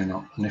interested or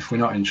not, and if we're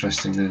not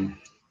interested, then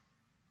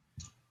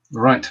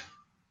right.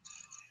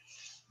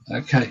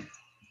 Okay.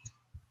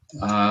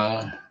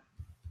 I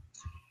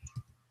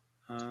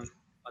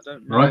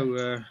don't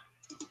know.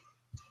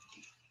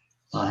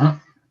 Right.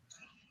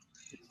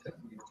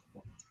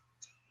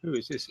 Who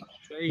is this?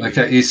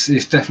 Okay,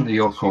 it's definitely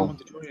your call.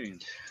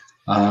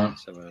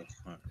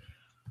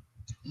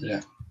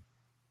 Yeah.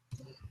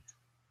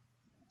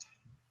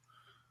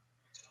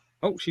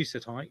 Oh, she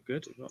said hi.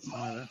 Good.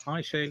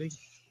 Hi, Shaylee.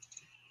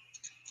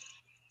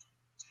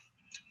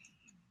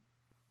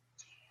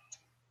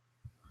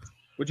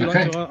 Would you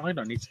like to? I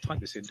don't need to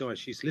type this in, do I?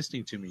 She's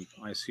listening to me,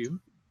 I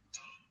assume.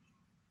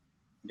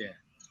 Yeah.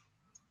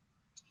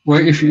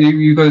 Well, if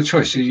you got a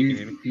choice, can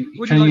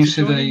you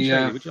see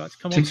the would you like to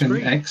come tick on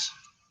screen? and X?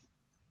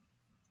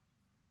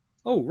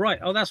 Oh, right.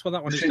 Oh, that's what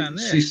that one is down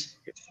there. She's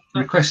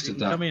requested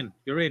that. Come in.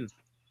 You're in.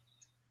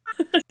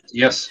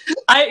 Yes.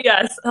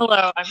 Yes.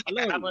 Hello.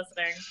 Hello. I'm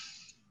listening.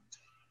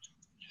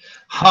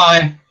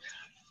 Hi.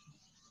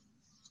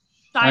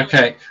 Shiley.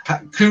 Okay.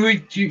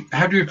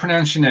 How do we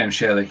pronounce your name,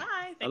 Shirley?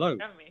 Hi. Hello.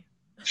 Thanks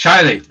for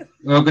having me. Shiley.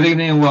 Well, good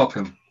evening and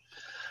welcome.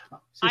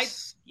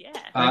 Yeah.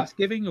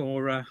 Thanksgiving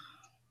or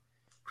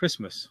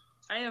Christmas?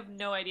 I have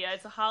no idea.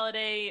 It's a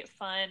holiday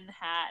fun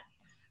hat.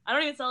 I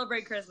don't even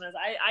celebrate Christmas.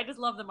 I just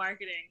love the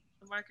marketing.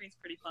 The marketing's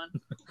pretty fun.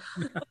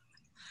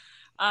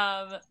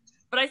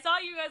 But I saw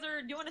you guys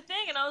are doing a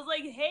thing, and I was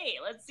like, hey,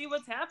 let's see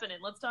what's happening.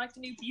 Let's talk to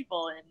new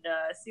people and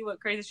see what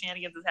crazy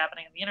shenanigans is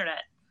happening on the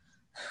internet.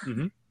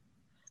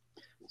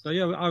 So,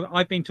 yeah,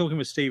 I've been talking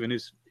with Steven,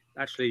 who's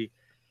actually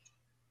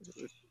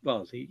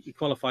well, he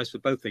qualifies for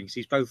both things.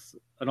 He's both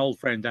an old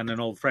friend and an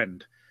old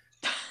friend.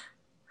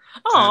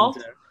 Oh,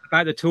 And,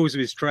 about the tools of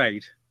his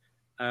trade,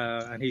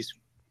 and he's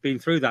been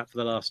through that for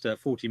the last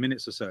 40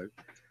 minutes or so.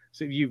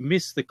 So you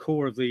missed the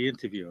core of the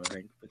interview, I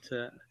think.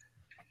 But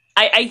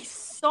I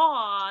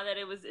saw that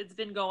it's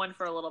been going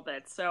for a little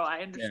bit, so I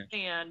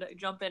understand.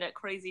 Jump in at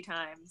crazy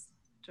times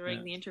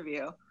during the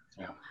interview.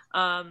 Yeah.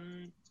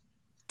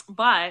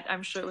 But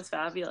I'm sure it was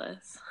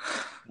fabulous.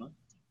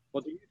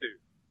 What do you do?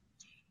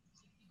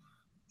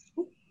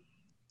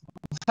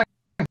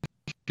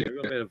 We've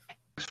got a bit of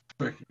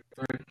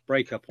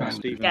breakup on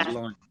Stephen's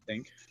line, I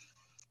think.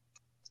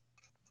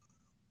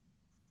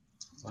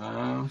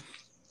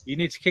 You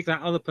need to kick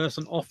that other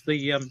person off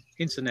the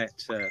internet,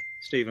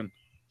 Stephen.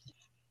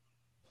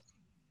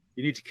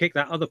 You need to kick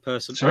that other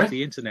person off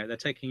the internet. They're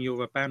taking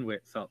your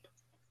bandwidth up.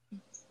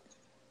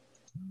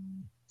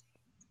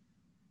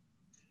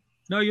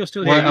 No, you're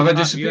still here.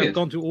 You have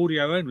gone to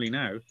audio only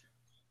now.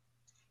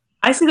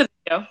 I see the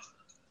video.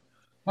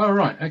 Oh,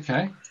 right.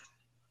 Okay.